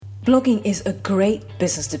Blogging is a great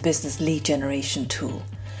business-to-business lead generation tool.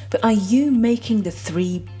 But are you making the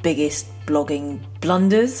 3 biggest blogging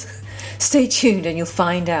blunders? Stay tuned and you'll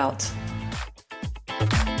find out.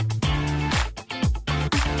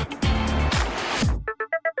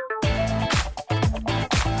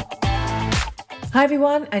 Hi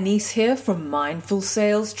everyone, Anise here from Mindful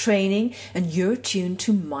Sales Training, and you're tuned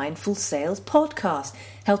to Mindful Sales Podcast,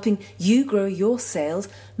 helping you grow your sales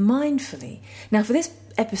mindfully. Now for this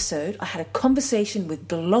episode, I had a conversation with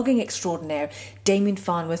blogging extraordinaire Damien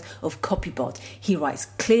Farnworth of Copybot. He writes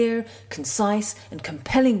clear, concise and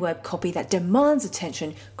compelling web copy that demands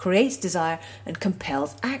attention, creates desire and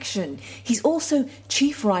compels action. He's also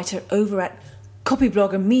chief writer over at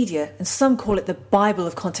Copyblogger Media, and some call it the Bible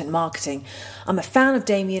of content marketing. I'm a fan of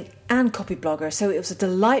Damien and Copyblogger, so it was a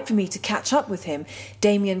delight for me to catch up with him.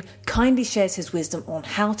 Damien kindly shares his wisdom on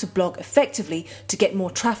how to blog effectively to get more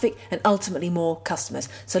traffic and ultimately more customers.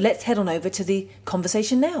 So let's head on over to the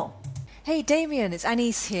conversation now. Hey Damien, it's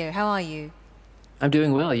Anise here. How are you? I'm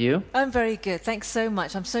doing well. You? I'm very good. Thanks so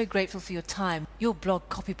much. I'm so grateful for your time. Your blog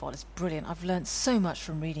Copybot is brilliant. I've learned so much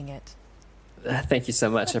from reading it. Thank you so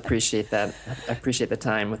much. I appreciate that. I appreciate the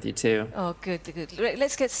time with you too. Oh, good.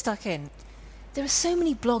 Let's get stuck in. There are so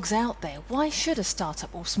many blogs out there. Why should a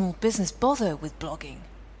startup or small business bother with blogging?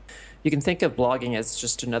 You can think of blogging as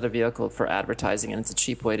just another vehicle for advertising, and it's a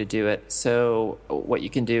cheap way to do it. So what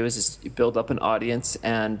you can do is just you build up an audience,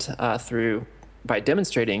 and by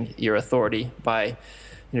demonstrating your authority, by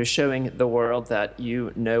showing the world that you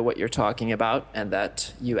know what you're talking about and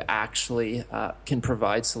that you actually can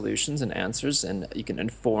provide solutions and answers, and you can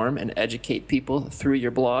inform and educate people through your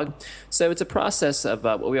blog. So it's a process of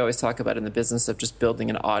what we always talk about in the business of just building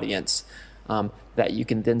an audience that you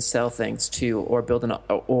can then sell things to, or build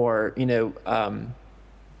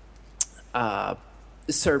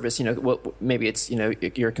service. Maybe it's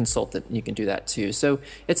you're a consultant and you can do that too. So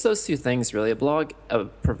it's those two things really. A blog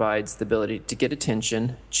provides the ability to get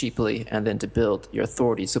attention cheaply and then to build your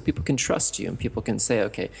authority so people can trust you and people can say,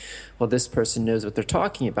 okay, well, this person knows what they're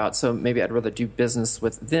talking about, so maybe I'd rather do business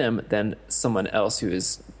with them than someone else who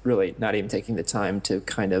is really not even taking the time to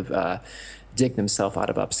kind of dig themselves out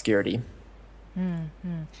of obscurity.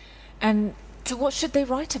 Mm-hmm. And so what should they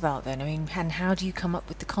write about then? And how do you come up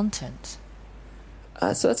with the content?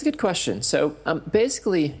 So that's a good question. So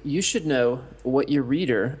basically, you should know what your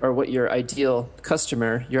reader or what your ideal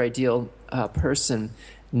customer, your ideal person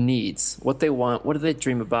needs, what they want, what do they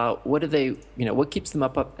dream about, what do they, what keeps them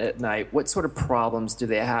up at night, what sort of problems do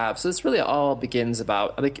they have. So this really all begins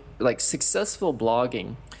about, like successful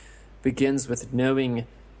blogging begins with knowing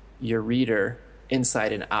your reader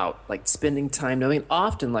inside and out, like spending time knowing.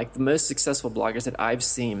 Often, like the most successful bloggers that I've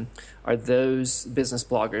seen are those business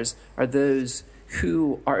bloggers, are those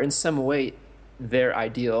who are in some way their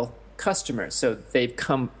ideal customers. So they've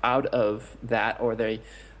come out of that, or they,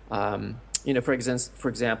 for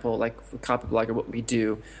example, like for Copyblogger, what we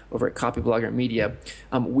do over at Copyblogger Media,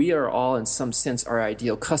 we are all in some sense our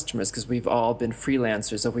ideal customers because we've all been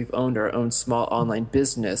freelancers, or we've owned our own small online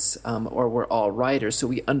business, or we're all writers. So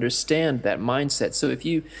we understand that mindset. So if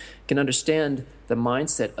you can understand the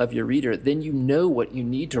mindset of your reader, then you know what you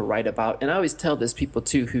need to write about. And I always tell this people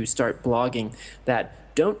too who start blogging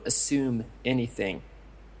that don't assume anything.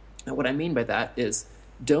 And what I mean by that is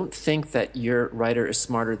don't think that your writer is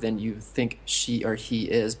smarter than you think she or he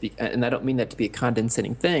is. And I don't mean that to be a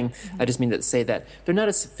condescending thing. Mm-hmm. I just mean to say that they're not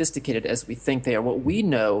as sophisticated as we think they are. What we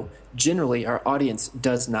know, generally, our audience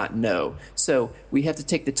does not know. So we have to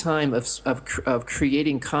take the time of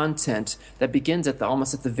creating content that begins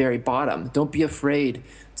almost at the very bottom. Don't be afraid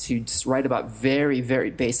to just write about very,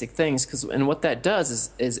 very basic things. And what that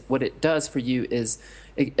does is what it does for you is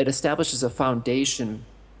it establishes a foundation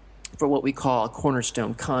for what we call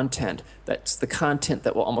cornerstone content. That's the content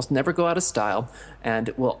that will almost never go out of style and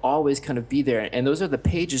will always kind of be there. And those are the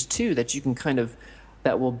pages too that you can kind of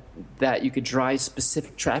that you could drive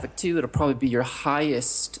specific traffic to. It'll probably be your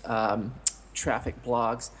highest traffic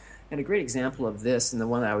blogs. And a great example of this, and the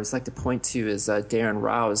one I always like to point to, is Darren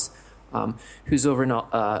Rouse, who's over in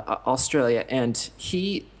Australia, and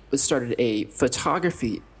he started a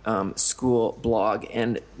photography school blog,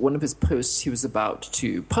 and one of his posts he was about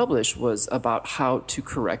to publish was about how to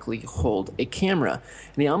correctly hold a camera.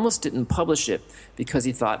 And he almost didn't publish it because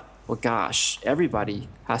he thought, well, gosh, everybody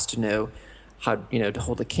has to know how to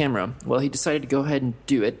hold a camera. Well, he decided to go ahead and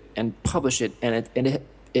do it and publish it, and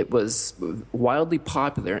it was wildly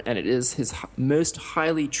popular, and it is his most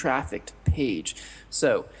highly trafficked page.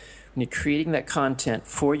 So when you're creating that content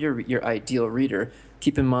for your ideal reader,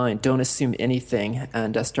 keep in mind, don't assume anything,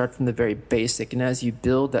 and start from the very basic. And as you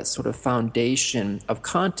build that sort of foundation of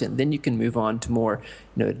content, then you can move on to more,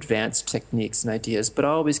 advanced techniques and ideas. But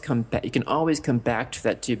always come back. You can always come back to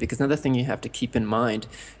that too, because another thing you have to keep in mind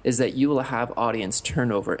is that you will have audience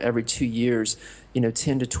turnover every 2 years.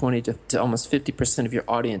 10 to 20 to almost 50% of your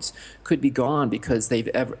audience could be gone because they've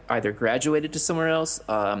either graduated to somewhere else,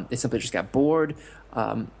 they simply just got bored,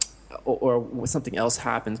 or something else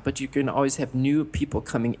happens. But you can always have new people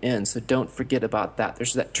coming in, so don't forget about that.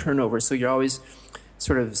 There's that turnover, so you're always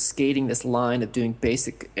sort of skating this line of doing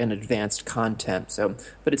basic and advanced content.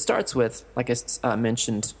 But it starts with, like I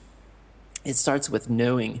mentioned, it starts with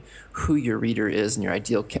knowing who your reader is and your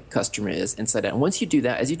ideal customer is inside out. And once you do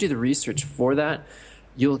that, as you do the research for that,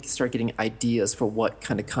 you'll start getting ideas for what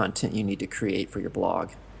kind of content you need to create for your blog.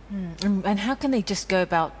 And how can they just go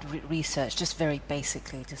about research, just very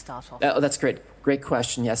basically to start off? Oh, that's great. Great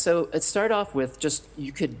question. Yeah. So it start off with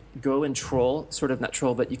you could go and not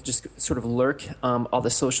troll, but you could just sort of lurk all the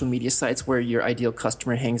social media sites where your ideal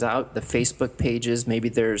customer hangs out, the Facebook pages, maybe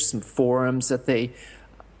there's some forums that they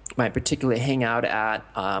might particularly hang out at.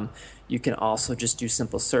 You can also just do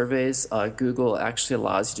simple surveys. Google actually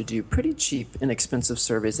allows you to do pretty cheap, inexpensive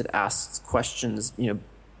surveys that asks questions,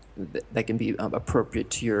 that can be appropriate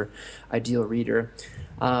to your ideal reader.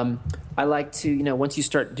 I like to, once you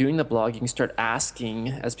start doing the blog, you can start asking,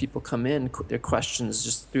 as people come in, their questions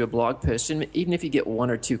just through a blog post. And even if you get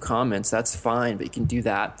 1 or 2 comments, that's fine, but you can do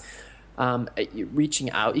that.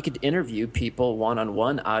 Reaching out, you could interview people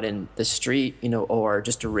one-on-one out in the street, or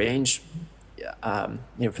just arrange,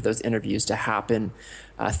 for those interviews to happen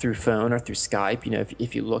through phone or through Skype.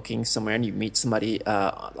 If you're looking somewhere and you meet somebody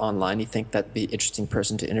online, you think that'd be an interesting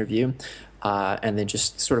person to interview, and then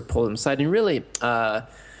just sort of pull them aside. And really,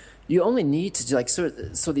 you only need to do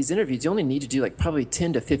so these interviews, you only need to do probably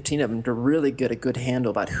 10 to 15 of them to really get a good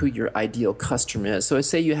handle about who your ideal customer is. So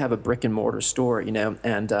say you have a brick and mortar store,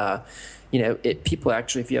 and people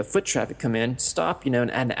actually, if you have foot traffic come in, stop,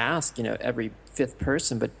 and ask, every 5th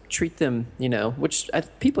person, but treat them, which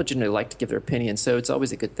people generally like to give their opinion. So it's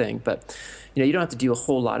always a good thing. But, you don't have to do a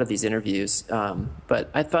whole lot of these interviews. But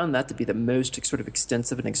I found that to be the most sort of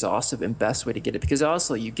extensive and exhaustive and best way to get it, because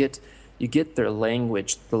also you get their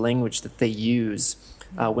language, the language that they use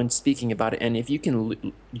when speaking about it. And if you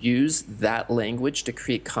can use that language to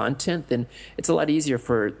create content, then it's a lot easier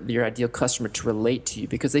for your ideal customer to relate to you,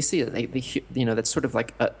 because they see it. They hear, that's sort of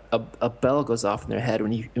like a bell goes off in their head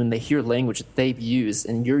when they hear language that they've used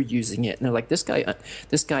and you're using it, and they're like, this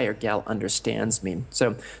guy or gal understands me.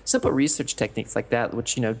 So simple research techniques like that,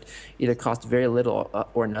 which either cost very little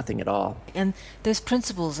or nothing at all. And those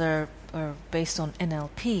principles are based on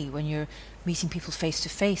NLP. When you're meeting people face to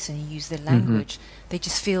face and you use their language, they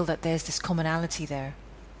just feel that there's this commonality there.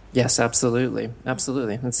 Yes, absolutely.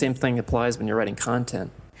 Absolutely. And the same thing applies when you're writing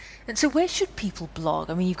content. And so where should people blog?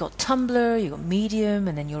 I mean, you've got Tumblr, you've got Medium,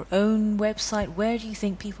 and then your own website. Where do you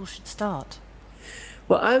think people should start?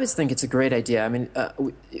 Well, I always think it's a great idea. I mean,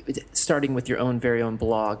 starting with your very own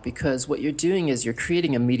blog, because what you're doing is you're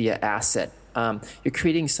creating a media asset. You're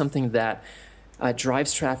creating something that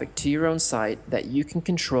drives traffic to your own site that you can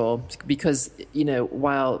control, because,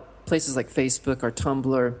 while places like Facebook or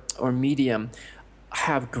Tumblr or Medium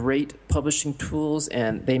have great publishing tools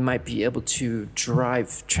and they might be able to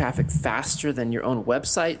drive traffic faster than your own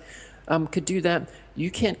website could do that, you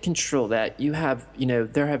can't control that. You have,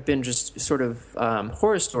 there have been just sort of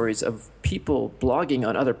horror stories of people blogging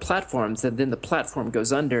on other platforms, and then the platform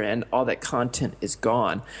goes under and all that content is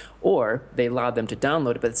gone. Or they allow them to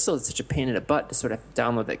download it, but it's still such a pain in the butt to sort of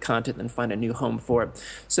download that content and find a new home for it.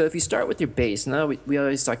 So if you start with your base, now we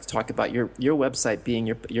always like to talk about your website being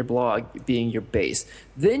your blog being your base.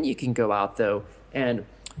 Then you can go out, though, and,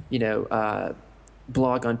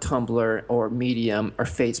 blog on Tumblr or Medium or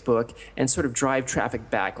Facebook and sort of drive traffic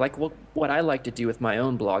back. Like what I like to do with my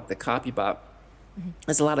own blog, the Copybot,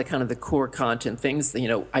 is a lot of kind of the core content things,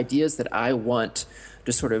 ideas that I want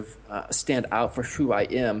to sort of stand out for who I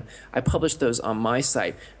am. I publish those on my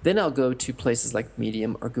site. Then I'll go to places like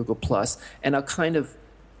Medium or Google+, and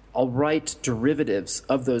I'll write derivatives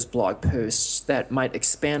of those blog posts that might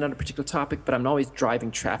expand on a particular topic, but I'm always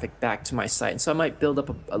driving traffic back to my site. And so I might build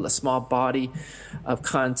up a small body of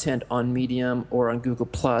content on Medium or on Google+,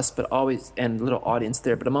 but always, and a little audience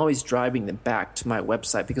there, but I'm always driving them back to my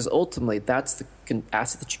website, because ultimately that's the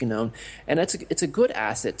asset that you can own. And it's a good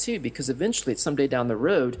asset too, because eventually someday down the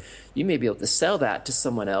road you may be able to sell that to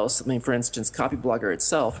someone else. I mean, for instance, Copyblogger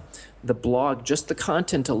itself, the blog, just the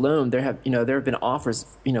content alone, there have been offers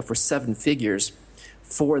for 7 figures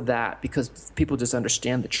for that, because people just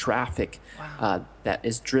understand the traffic that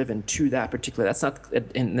is driven to that particular. That's not,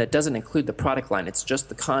 and that doesn't include the product line. It's just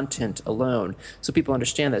the content alone. So people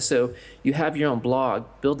understand that. So you have your own blog,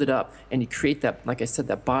 build it up, and you create that, like I said,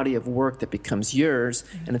 that body of work that becomes yours,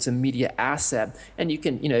 and it's a media asset. And you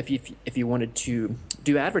can, if you wanted to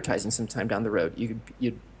do advertising sometime down the road,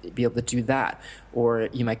 you'd be able to do that, or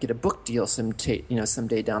you might get a book deal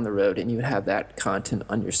someday down the road, and you would have that content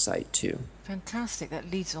on your site too. Fantastic.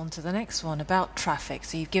 That leads on to the next one about traffic.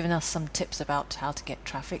 So you've given us some tips about how to get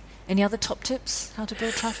traffic. Any other top tips how to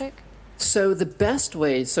build traffic? So the best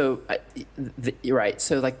way, you're right.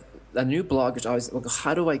 So like a new blogger always, well,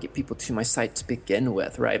 how do I get people to my site to begin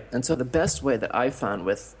with, right? And so the best way that I found,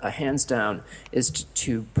 with hands down, is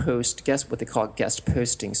to post what they call guest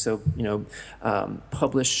posting. So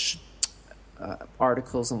publish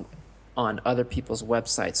articles on other people's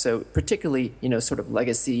websites. So particularly sort of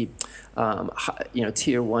legacy,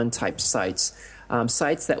 tier one type sites.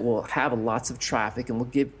 Sites that will have lots of traffic and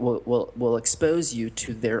will expose you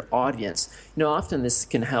to their audience. Often this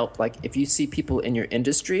can help, like if you see people in your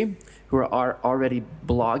industry who are already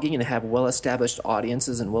blogging and have well-established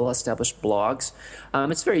audiences and well-established blogs,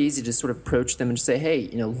 it's very easy to sort of approach them and say, hey,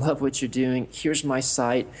 love what you're doing. Here's my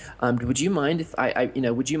site. Would you mind if I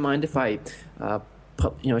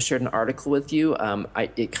shared an article with you?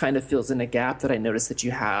 It kind of fills in a gap that I noticed that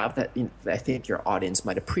you have that I think your audience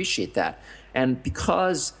might appreciate that. And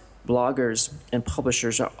because bloggers and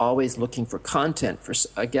publishers are always looking for content,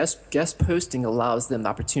 guest posting allows them the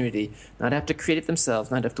opportunity not have to create it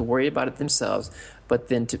themselves, not have to worry about it themselves, but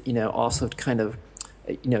then to also kind of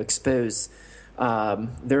expose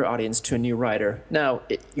their audience to a new writer. Now,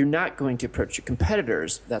 you're not going to approach your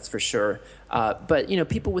competitors, that's for sure. But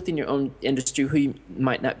people within your own industry who you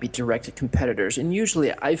might not be direct competitors. And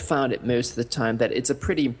usually, I've found it most of the time that it's a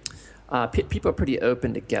pretty people are pretty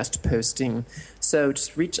open to guest posting. So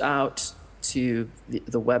just reach out to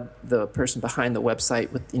the person behind the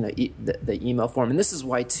website with the email form. And this is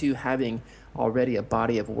why too, having already a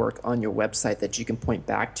body of work on your website that you can point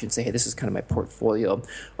back to and say, hey, this is kind of my portfolio,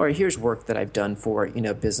 or here's work that I've done for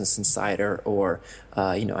Business Insider or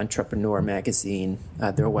Entrepreneur Magazine,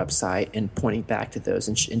 their website, and pointing back to those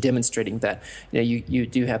and demonstrating that you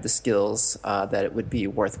do have the skills, that it would be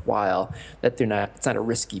worthwhile, that it's not a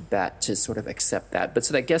risky bet to sort of accept that. But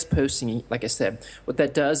so that guest posting, like I said, what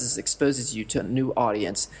that does is exposes you to a new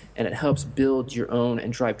audience, and it helps build your own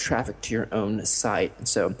and drive traffic to your own site. And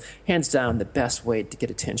so hands down, the best way to get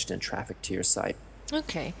attention and traffic to your site.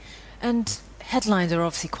 Okay. And headlines are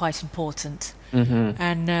obviously quite important. Mm-hmm.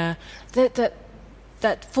 And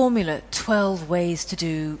that formula, 12 ways to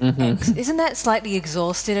do X, isn't that slightly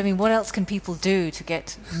exhausted? I mean, what else can people do to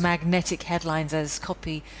get magnetic headlines, as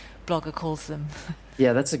Copy Blogger calls them?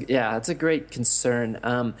 Yeah, that's a great concern.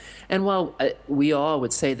 And while we all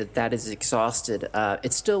would say that is exhausted,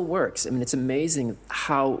 it still works. I mean, it's amazing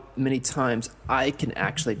how many times I can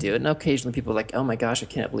actually do it. And occasionally people are like, oh my gosh, I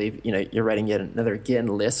can't believe you're writing yet another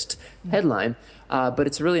list headline. But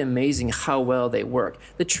it's really amazing how well they work.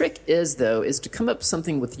 The trick is to come up with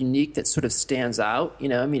something with unique that sort of stands out.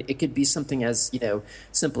 I mean, it could be something as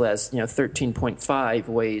simple as 13.5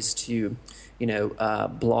 ways to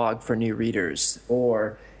blog for new readers,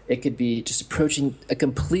 or it could be just approaching a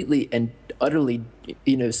completely and utterly,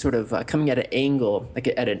 sort of coming at an angle,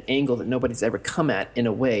 at an angle that nobody's ever come at in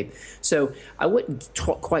a way. So I wouldn't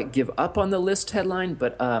quite give up on the list headline,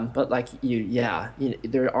 but like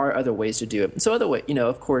there are other ways to do it. So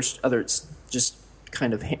of course, other just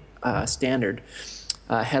kind of standard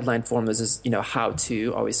headline formulas is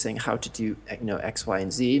always saying how to do X, Y,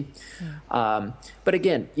 and Z. But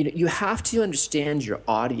again, you have to understand your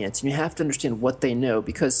audience, and you have to understand what they know.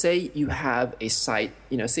 Because say you have a site,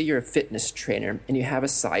 say you're a fitness trainer and you have a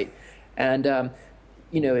site, and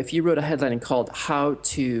if you wrote a headline called how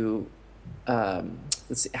to how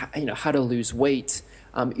to lose weight,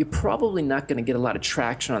 you're probably not going to get a lot of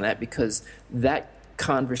traction on that, because that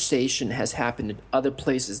conversation has happened in other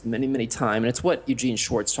places many, many times. And it's what Eugene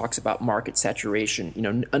Schwartz talks about, market saturation,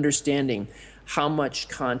 understanding how much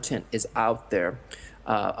content is out there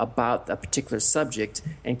about a particular subject.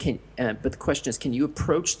 But the question is, can you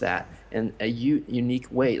approach that in a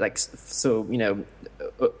unique way?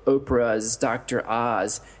 Oprah's Dr.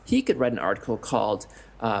 Oz, he could write an article called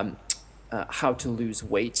how to lose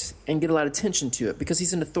weight and get a lot of attention to it, because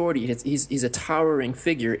he's an authority. He's a towering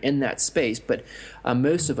figure in that space, but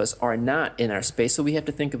most of us are not in our space, so we have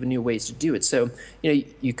to think of new ways to do it. So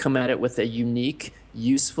you come at it with a unique,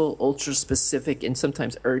 useful, ultra-specific, and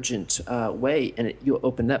sometimes urgent way, and you'll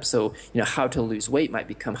open it up. So how to lose weight might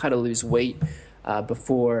become how to lose weight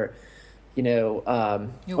before Your my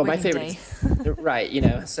winning favorite, day.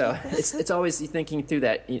 right? So it's always thinking through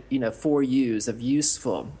that, 4 U's of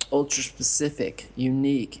useful, ultra specific,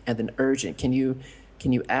 unique, and then urgent. Can you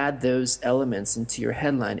add those elements into your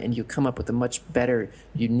headline, and you come up with a much better,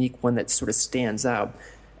 unique one that sort of stands out?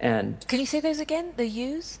 And Can you say those again? The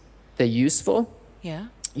U's? the useful, Yeah.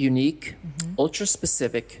 unique, ultra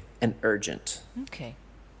specific, and urgent. Okay.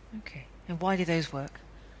 And why do those work?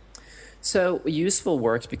 So useful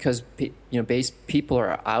works because people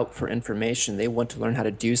are out for information. They want to learn how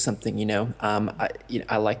to do something.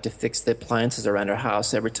 I like to fix the appliances around our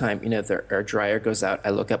house. Every time our dryer goes out,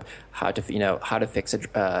 I look up how to fix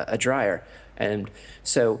a dryer, and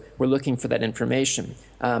so we're looking for that information.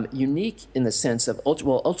 Unique in the sense of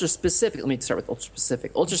ultra specific. Let me start with ultra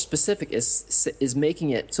specific. Ultra specific is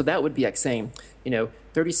making it so that would be like saying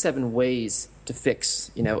 37 ways to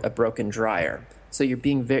fix a broken dryer. So you're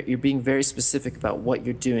being very specific about what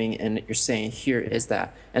you're doing, and you're saying here is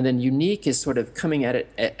that. And then unique is sort of coming at it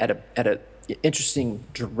at a interesting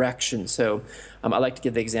direction. So I like to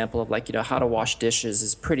give the example of how to wash dishes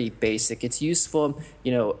is pretty basic. It's useful.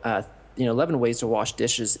 11 ways to wash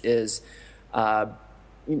dishes is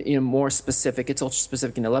more specific. It's ultra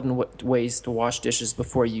specific. 11 ways to wash dishes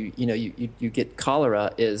before you get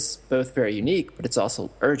cholera is both very unique, but it's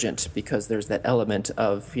also urgent because there's that element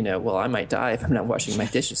of I might die if I'm not washing my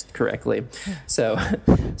dishes correctly. So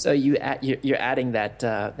you're adding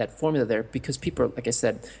that formula there because people, like I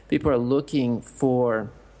said, people are looking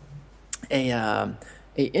for a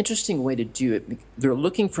interesting way to do it. They're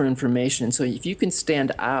looking for information. So if you can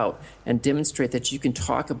stand out and demonstrate that you can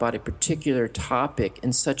talk about a particular topic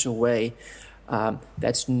in such a way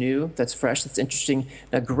that's new, that's fresh, that's interesting.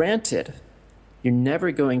 Now, granted, you're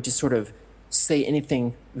never going to sort of say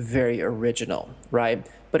anything very original, right?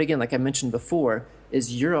 But again, like I mentioned before,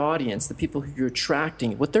 is your audience, the people who you're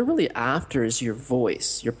attracting, what they're really after is your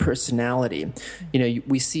voice, your personality.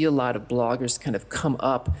 We see a lot of bloggers kind of come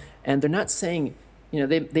up, and they're not saying,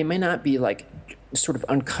 they may not be like sort of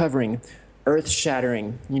uncovering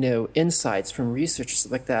earth-shattering, insights from research or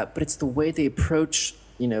stuff like that, but it's the way they approach,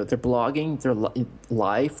 their blogging, their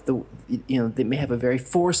life. They may have a very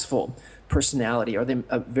forceful personality, or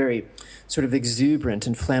a very sort of exuberant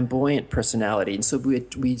and flamboyant personality, and so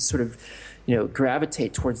we sort of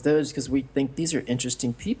gravitate towards those because we think these are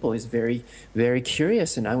interesting people. He's very, very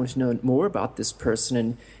curious, and I want to know more about this person,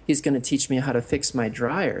 and he's going to teach me how to fix my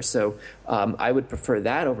dryer. So I would prefer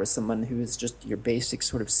that over someone who is just your basic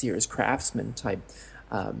sort of Sears craftsman type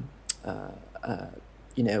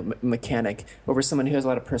mechanic, over someone who has a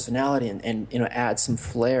lot of personality and adds some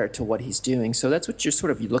flair to what he's doing. So that's what you're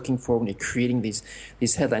sort of looking for when you're creating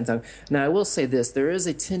these headlines. Now I will say this: there is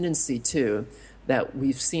a tendency too that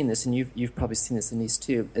we've seen this, and you've probably seen this in these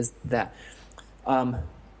too, is that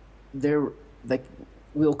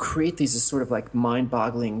we'll create these as sort of like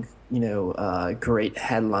mind-boggling, great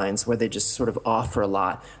headlines where they just sort of offer a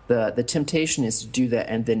lot. The temptation is to do that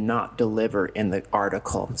and then not deliver in the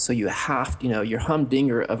article. So you have, your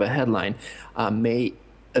humdinger of a headline may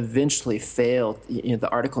eventually fail. The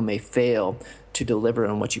article may fail to deliver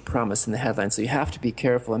on what you promised in the headline. So you have to be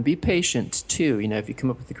careful and be patient too. If you come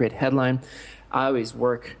up with a great headline, I always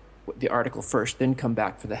work the article first, then come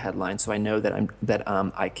back for the headline, so I know that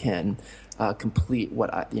I can complete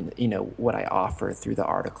what I offer through the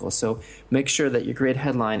article. So make sure that your great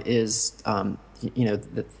headline is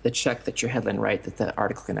the check that your headline right, that the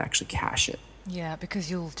article can actually cash it. Yeah, because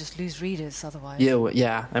you'll just lose readers otherwise.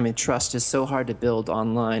 Yeah. I mean, trust is so hard to build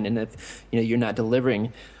online, and if you're not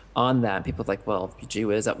delivering on that, people are like, well, gee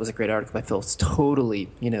whiz, that was a great article. I feel totally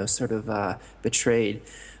sort of betrayed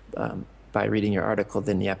by reading your article.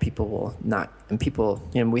 Then people will not. And people,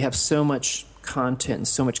 we have so much content and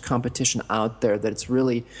so much competition out there that it's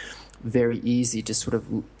really very easy to sort of,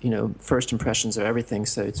 first impressions are everything.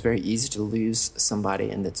 So it's very easy to lose somebody,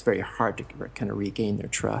 and it's very hard to kind of regain their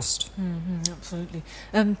trust. Mm-hmm, absolutely.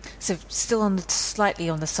 So still slightly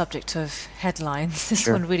on the subject of headlines, this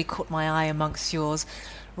Sure. one really caught my eye amongst yours.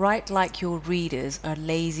 Write like your readers are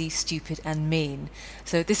lazy, stupid, and mean.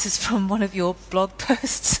 So this is from one of your blog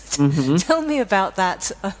posts. Mm-hmm. Tell me about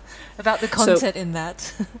that, about the content in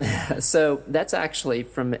that. So that's actually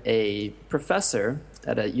from a professor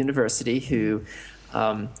at a university who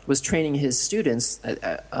was training his students.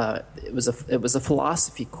 It was a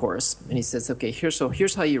philosophy course, and he says, okay,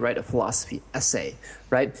 here's how you write a philosophy essay,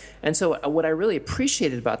 right? And so what I really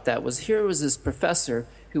appreciated about that was here was this professor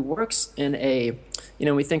who works in a,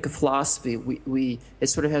 we think of philosophy, it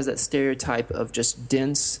sort of has that stereotype of just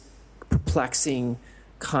dense, perplexing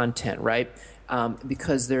content, right?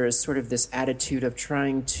 Because there is sort of this attitude of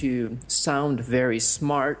trying to sound very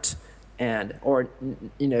smart and or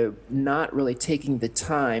not really taking the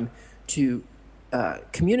time to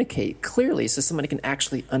communicate clearly so somebody can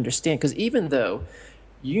actually understand. Because even though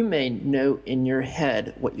you may know in your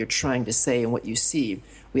head what you're trying to say and what you see,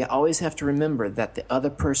 we always have to remember that the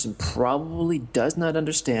other person probably does not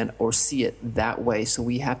understand or see it that way. So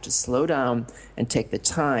we have to slow down and take the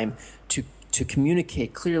time to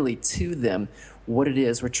communicate clearly to them what it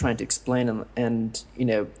is we're trying to explain. And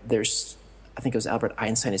there's, I think it was Albert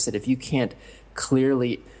Einstein who said, if you can't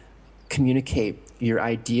clearly communicate your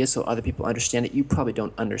idea so other people understand it, you probably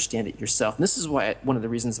don't understand it yourself. And this is why one of the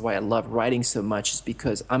reasons why I love writing so much is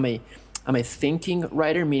because I'm a thinking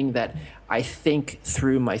writer, meaning that I think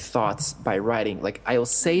through my thoughts by writing. Like, I will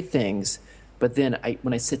say things, but then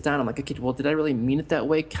when I sit down, I'm like, okay, well, did I really mean it that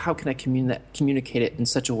way? How can I communicate it in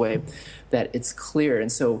such a way that it's clear?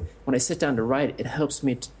 And so when I sit down to write, it helps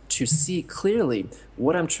me to see clearly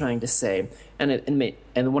what I'm trying to say. And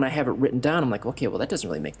when I have it written down, I'm like, okay, well, that doesn't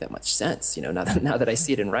really make that much sense, now that I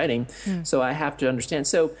see it in writing. So I have to understand.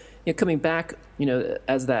 So coming back,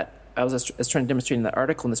 as I was trying to demonstrate in that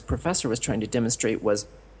article, and this professor was trying to demonstrate was,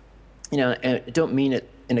 and I don't mean it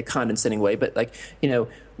in a condescending way, but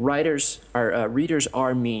readers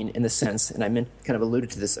are mean in the sense, and I kind of alluded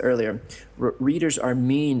to this earlier, readers are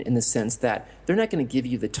mean in the sense that they're not going to give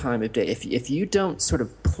you the time of day. If you don't sort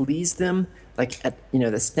of please them, like at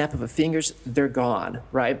the snap of a fingers, they're gone,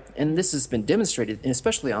 right? And this has been demonstrated, and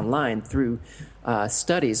especially online through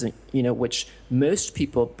studies, which most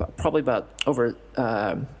people, probably about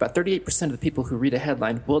 38% of the people who read a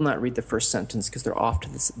headline will not read the first sentence because they're off to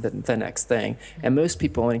the next thing. And most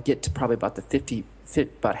people only get to probably about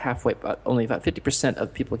only about 50%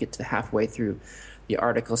 of people get to halfway through the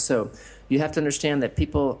article. So you have to understand that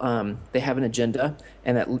people, they have an agenda,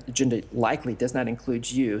 and that agenda likely does not include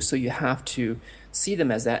you. So you have to see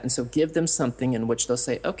them as that, and so give them something in which they'll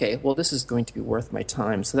say, okay, well, this is going to be worth my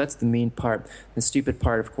time. So that's the mean part. The stupid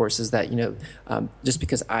part, of course, is that just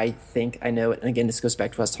because I think I know it, and again, this goes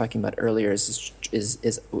back to what I was talking about earlier, is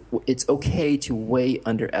it's okay to way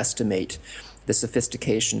underestimate the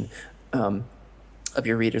sophistication of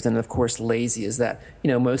your readers. And of course, lazy is that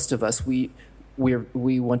most of us we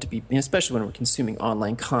want to be, especially when we're consuming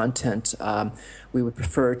online content, we would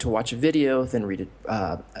prefer to watch a video than read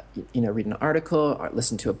an article or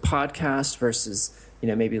listen to a podcast versus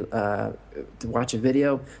maybe to watch a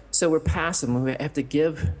video. So we're passive, and we have to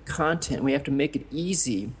give content. We have to make it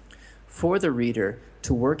easy for the reader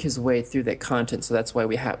to work his way through that content. So that's why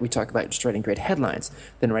we talk about just writing great headlines,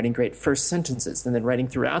 then writing great first sentences, and then writing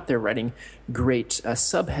throughout there, writing great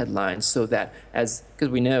sub-headlines, so that because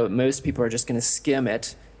we know most people are just going to skim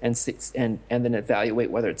it and then evaluate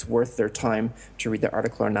whether it's worth their time to read the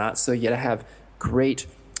article or not. So you got to have great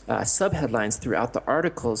sub-headlines throughout the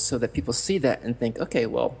articles so that people see that and think, okay,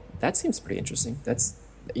 well, that seems pretty interesting. That's,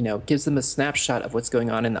 gives them a snapshot of what's going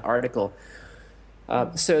on in the article.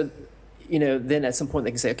 Then at some point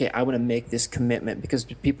they can say, okay, I want to make this commitment, because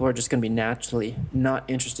people are just going to be naturally not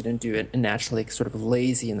interested in doing it and naturally sort of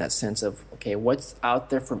lazy in that sense of, okay, what's out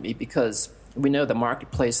there for me? Because we know the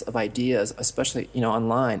marketplace of ideas, especially,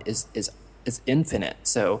 online, is infinite.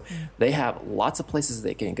 So they have lots of places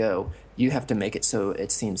they can go. You have to make it so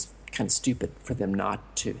it seems kind of stupid for them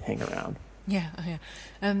not to hang around. Yeah.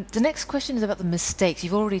 The next question is about the mistakes.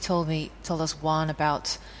 You've already told us one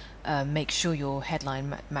about make sure your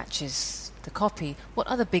headline matches the copy. What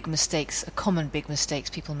other common big mistakes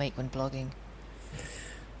people make when blogging?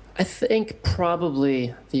 I think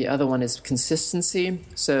probably the other one is consistency.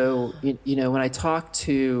 So, when I talk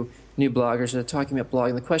to new bloggers that are talking about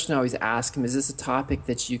blogging, the question I always ask them is this a topic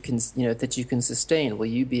that you can sustain? Will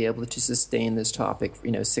you be able to sustain this topic,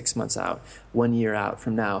 6 months out, 1 year out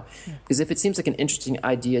from now? Because if it seems like an interesting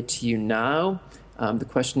idea to you now, the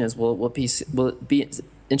question is, will it be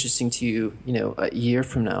interesting to you, a year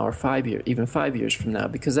from now or 5 years, even 5 years from now?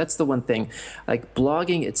 Because that's the one thing, like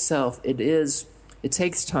blogging itself, it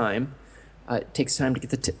takes time. It takes time to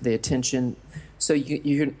get the attention. So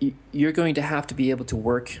you're going to have to be able to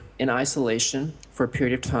work in isolation for a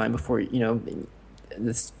period of time before, until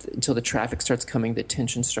the traffic starts coming, the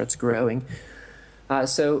attention starts growing.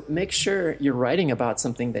 So make sure you're writing about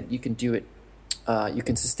something that you can do it. You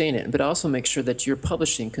can sustain it, but also make sure that you're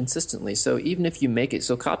publishing consistently. So even if you make it,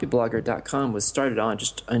 so copyblogger.com was started on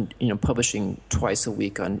just publishing twice a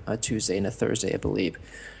week on a Tuesday and a Thursday, I believe.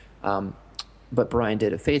 But Brian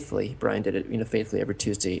did it faithfully. Brian did it faithfully every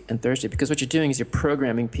Tuesday and Thursday, because what you're doing is you're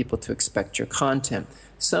programming people to expect your content.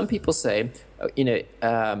 Some people say, daily.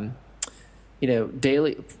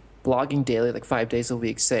 Blogging daily, like 5 days a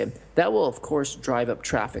week, say that will, of course, drive up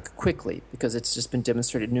traffic quickly, because it's just been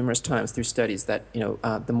demonstrated numerous times through studies that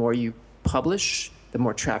the more you publish, the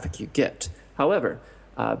more traffic you get. However,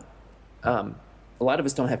 a lot of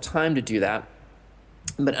us don't have time to do that.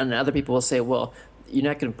 And other people will say, well, you're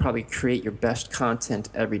not going to probably create your best content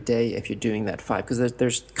every day if you're doing that 5, because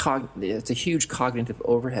it's a huge cognitive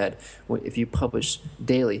overhead if you publish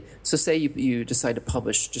daily. So say you decide to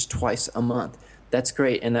publish just twice a month. That's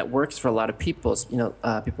great, and that works for a lot of people.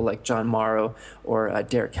 People like John Morrow or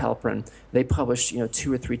Derek Halperin, they publish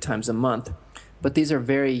 2 or 3 times a month. But these are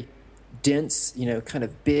very dense, kind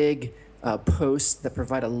of big posts that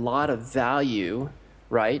provide a lot of value,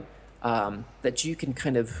 right? That you can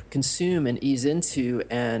kind of consume and ease into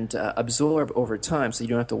and absorb over time, so you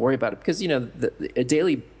don't have to worry about it. Because the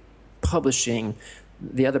daily publishing,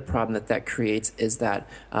 the other problem that creates is that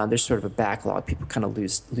there's sort of a backlog. People kind of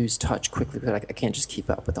lose touch quickly because I can't just keep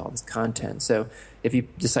up with all this content. So if you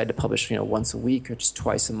decide to publish once a week or just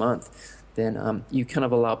twice a month, then you kind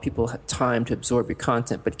of allow people time to absorb your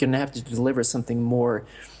content. But you're going to have to deliver something more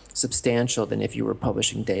substantial than if you were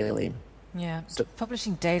publishing daily. Yeah, so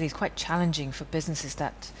publishing daily is quite challenging for businesses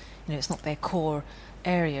that, it's not their core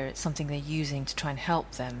area. It's something they're using to try and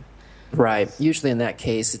help them. Right. Usually in that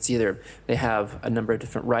case, it's either they have a number of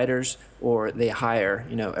different writers or they hire,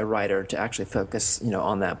 a writer to actually focus,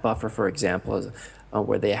 on that. Buffer, for example,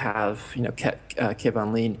 where they have,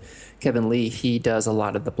 Kevin Lee, he does a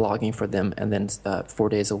lot of the blogging for them, and then 4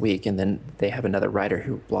 days a week, and then they have another writer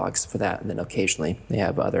who blogs for that, and then occasionally they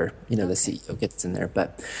have other, the CEO gets in there.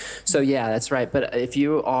 But so yeah, that's right. But if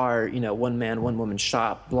you are, one man, one woman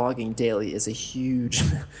shop, blogging daily is a huge,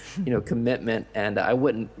 commitment, and I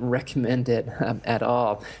wouldn't recommend it at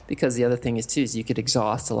all, because the other thing is too is you could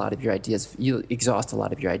exhaust a lot of your ideas. You exhaust a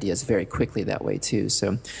lot of your ideas very quickly that way too.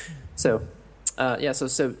 So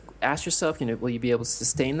ask yourself, will you be able to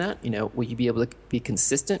sustain that? Will you be able to be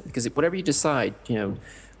consistent? Because whatever you decide,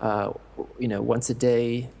 once a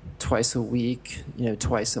day, twice a week,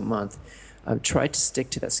 twice a month, try to stick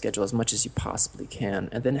to that schedule as much as you possibly can,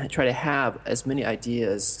 and then try to have as many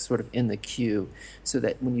ideas sort of in the queue, so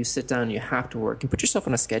that when you sit down and you have to work, and put yourself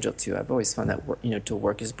on a schedule too. I've always found that to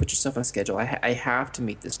work is put yourself on a schedule. I have to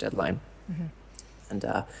meet this deadline, and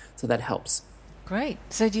so that helps. Great.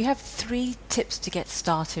 So do you have 3 tips to get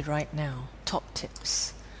started right now? Top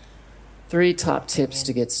tips. 3 top tips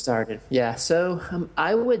to get started. Yeah. So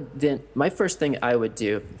my first thing I would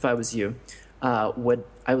do if I was you, I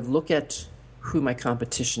would look at who my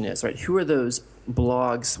competition is, right? Who are those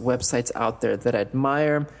blogs, websites out there that I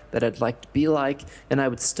admire, that I'd like to be like, and I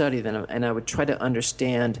would study them, and I would try to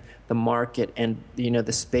understand the market and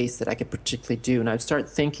the space that I could particularly do, and I'd start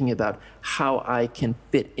thinking about how I can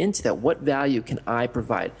fit into that. What value can I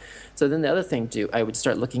provide? So then the other thing I would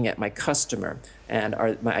start looking at my customer and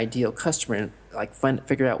my ideal customer, and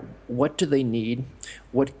figure out what do they need,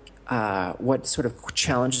 what sort of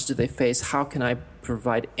challenges do they face? How can I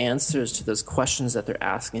provide answers to those questions that they're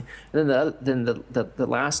asking? And then the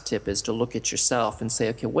last tip is to look at yourself and say,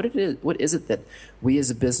 okay, what is it that we as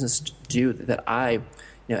a business do, that I,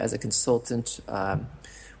 as a consultant,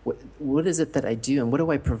 what is it that I do, and what do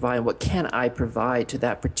I provide? What can I provide to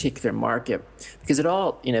that particular market? Because it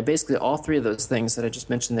all, basically all 3 of those things that I just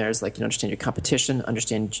mentioned there is understand your competition,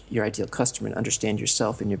 understand your ideal customer, and understand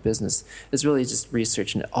yourself and your business. It's really just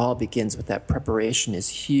research, and it all begins with that. Preparation is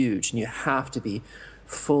huge, and you have to be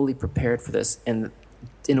fully prepared for this, and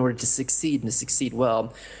in order to succeed and to succeed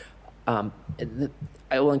well.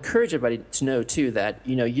 I will encourage everybody to know too that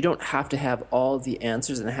you don't have to have all the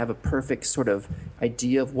answers and have a perfect sort of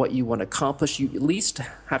idea of what you want to accomplish. You at least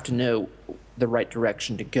have to know the right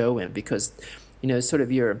direction to go in, because sort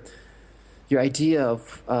of your idea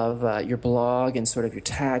of your blog and sort of your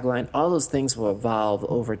tagline, all those things will evolve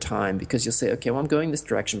over time, because you'll say, okay, well, I'm going this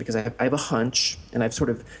direction because I have a hunch, and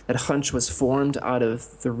that hunch was formed out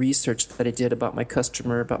of the research that I did about my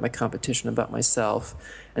customer, about my competition, about myself.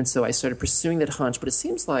 And so I started pursuing that hunch. But it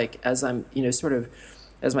seems like as I'm,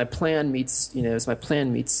 as my plan meets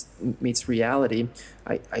reality,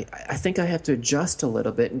 I think I have to adjust a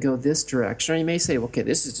little bit and go this direction. Or you may say, okay,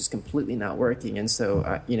 this is just completely not working, and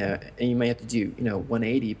so and you may have to do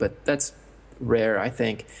 180, but that's rare, I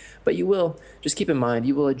think. But you will just keep in mind,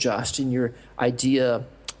 you will adjust, and your idea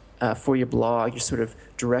for your blog, your sort of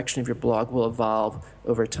direction of your blog will evolve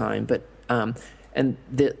over time. But and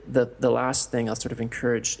the last thing I'll sort of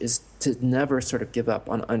encourage is to never sort of give up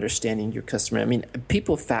on understanding your customer. I mean,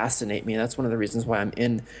 people fascinate me, and that's one of the reasons why I'm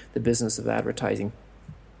in the business of advertising.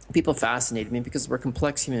 People fascinate me because we're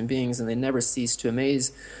complex human beings, and they never cease to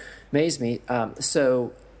amaze me.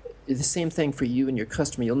 So the same thing for you and your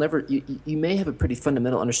customer. You may have a pretty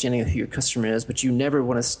fundamental understanding of who your customer is, but you never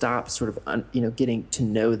want to stop sort of, getting to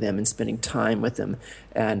know them and spending time with them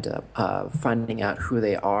and finding out who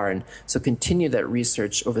they are. And so continue that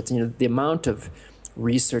research over, the amount of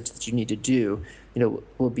research that you need to do,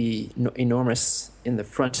 will be enormous in the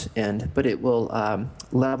front end, but it will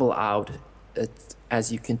level out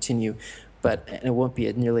as you continue. And it won't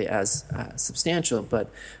be nearly as substantial, but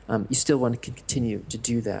you still want to continue to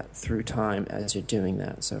do that through time as you're doing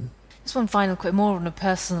that. So, just one final question, more on a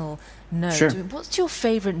personal note. Sure. What's your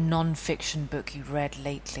favorite non-fiction book you've read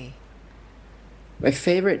lately? My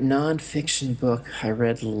favorite non-fiction book I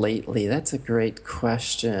read lately? That's a great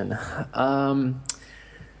question.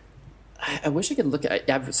 I wish I could look at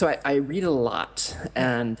it. So I read a lot,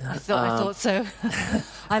 and I thought so.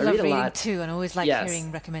 I love reading too, and I always like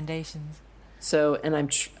hearing recommendations. So I'm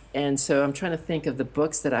trying to think of the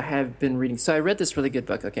books that I have been reading. So I read this really good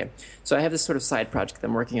book. Okay, so I have this sort of side project that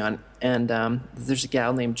I'm working on, and there's a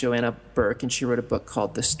gal named Joanna Burke, and she wrote a book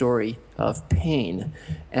called The Story of Pain,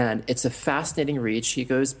 and it's a fascinating read. She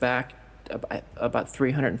goes back about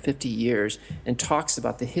 350 years and talks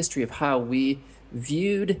about the history of how we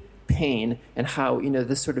viewed pain and how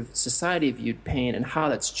this sort of society viewed pain and how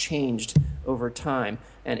that's changed over time.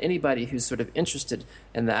 And anybody who's sort of interested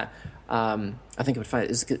in that, I think would find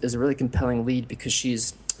it is a really compelling lead, because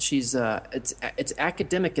she's it's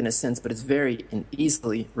academic in a sense, but it's very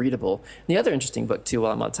easily readable. And the other interesting book too,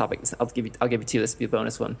 while I'm on topic, I'll give you two. This will be a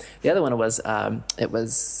bonus one. The other one was it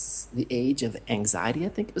was The Age of Anxiety, I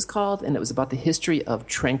think it was called, and it was about the history of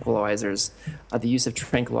tranquilizers, the use of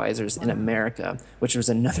tranquilizers in America, which was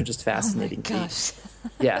another just fascinating piece.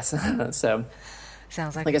 Yes, so.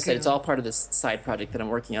 Sounds like I said, it's all part of this side project that I'm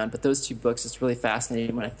working on. But those two books, it's really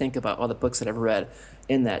fascinating when I think about all the books that I've read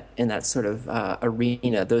in that sort of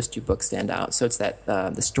arena. Those two books stand out. So it's that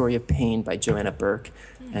The Story of Pain by Joanna Burke,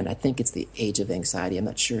 and I think it's The Age of Anxiety. I'm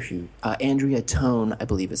not sure who. Andrea Tone, I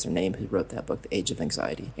believe, is her name, who wrote that book, The Age of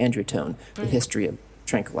Anxiety. Andrea Tone, The History of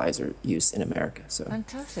Tranquilizer Use in America. So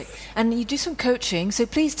fantastic. And you do some coaching. So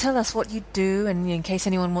please tell us what you do, and in case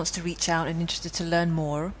anyone wants to reach out and interested to learn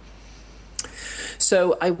more.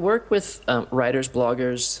 So I work with writers,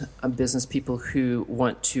 bloggers, business people who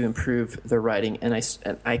want to improve their writing, and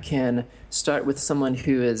I can start with someone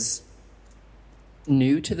who is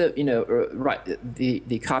new to the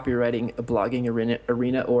the copywriting, blogging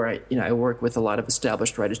arena, or I work with a lot of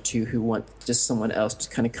established writers too who want just someone else to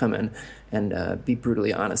kind of come in and be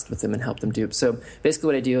brutally honest with them and help them do it. So basically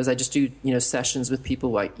what I do is I just do sessions with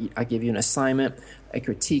people. I give you an assignment, I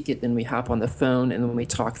critique it, then we hop on the phone and then we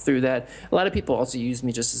talk through that. A lot of people also use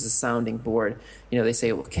me just as a sounding board. They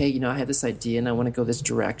say, okay, I have this idea and I want to go this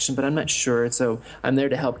direction, but I'm not sure. So I'm there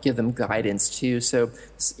to help give them guidance too. So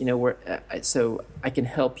so I can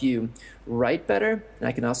help you write better, and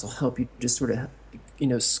I can also help you just sort of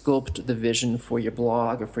sculpt the vision for your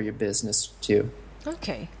blog or for your business too.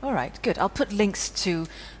 Okay, all right, good. I'll put links to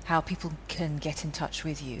how people can get in touch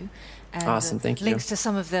with you. And awesome, thank you. Links to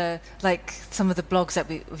some of the blogs some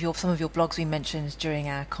of your blogs we mentioned during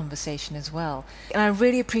our conversation as well. And I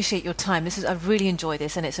really appreciate your time. I really enjoy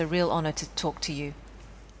this, and it's a real honor to talk to you.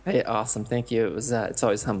 Hey, awesome, thank you. It was it's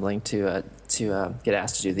always humbling to get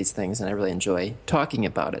asked to do these things, and I really enjoy talking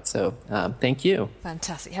about it. So thank you.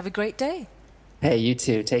 Fantastic. Have a great day. Hey, you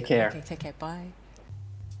too. Take care. Okay, take care. Bye.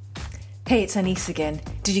 Hey, it's Anise again.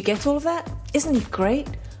 Did you get all of that? Isn't he great?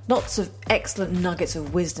 Lots of excellent nuggets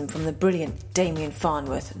of wisdom from the brilliant Damien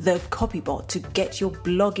Farnworth, the copybot, to get your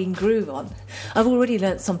blogging groove on. I've already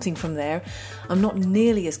learnt something from there. I'm not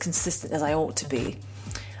nearly as consistent as I ought to be.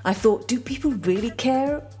 I thought, do people really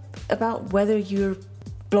care about whether you're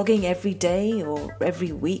blogging every day or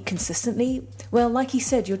every week consistently? Well, like he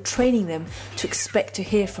said, you're training them to expect to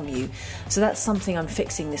hear from you. So that's something I'm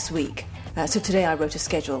fixing this week. So today I wrote a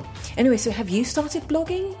schedule. Anyway, so have you started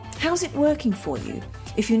blogging? How's it working for you?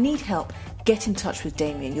 If you need help, get in touch with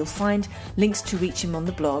Damien. You'll find links to reach him on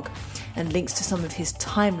the blog and links to some of his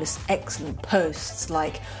timeless, excellent posts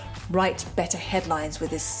like Write Better Headlines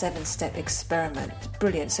with his 7-step experiment.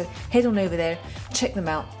 Brilliant. So head on over there, check them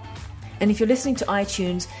out. And if you're listening to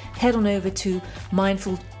iTunes, head on over to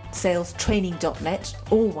mindfulsalestraining.net,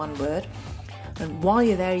 all one word. And while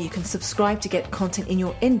you're there, you can subscribe to get content in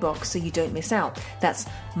your inbox so you don't miss out. That's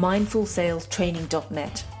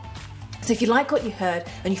mindfulsalestraining.net. So if you like what you heard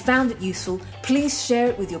and you found it useful, please share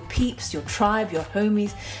it with your peeps, your tribe, your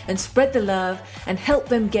homies, and spread the love and help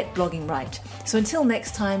them get blogging right. So until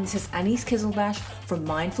next time, this is Anise Kizilbash from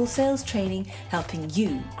Mindful Sales Training, helping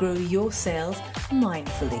you grow your sales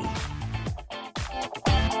mindfully.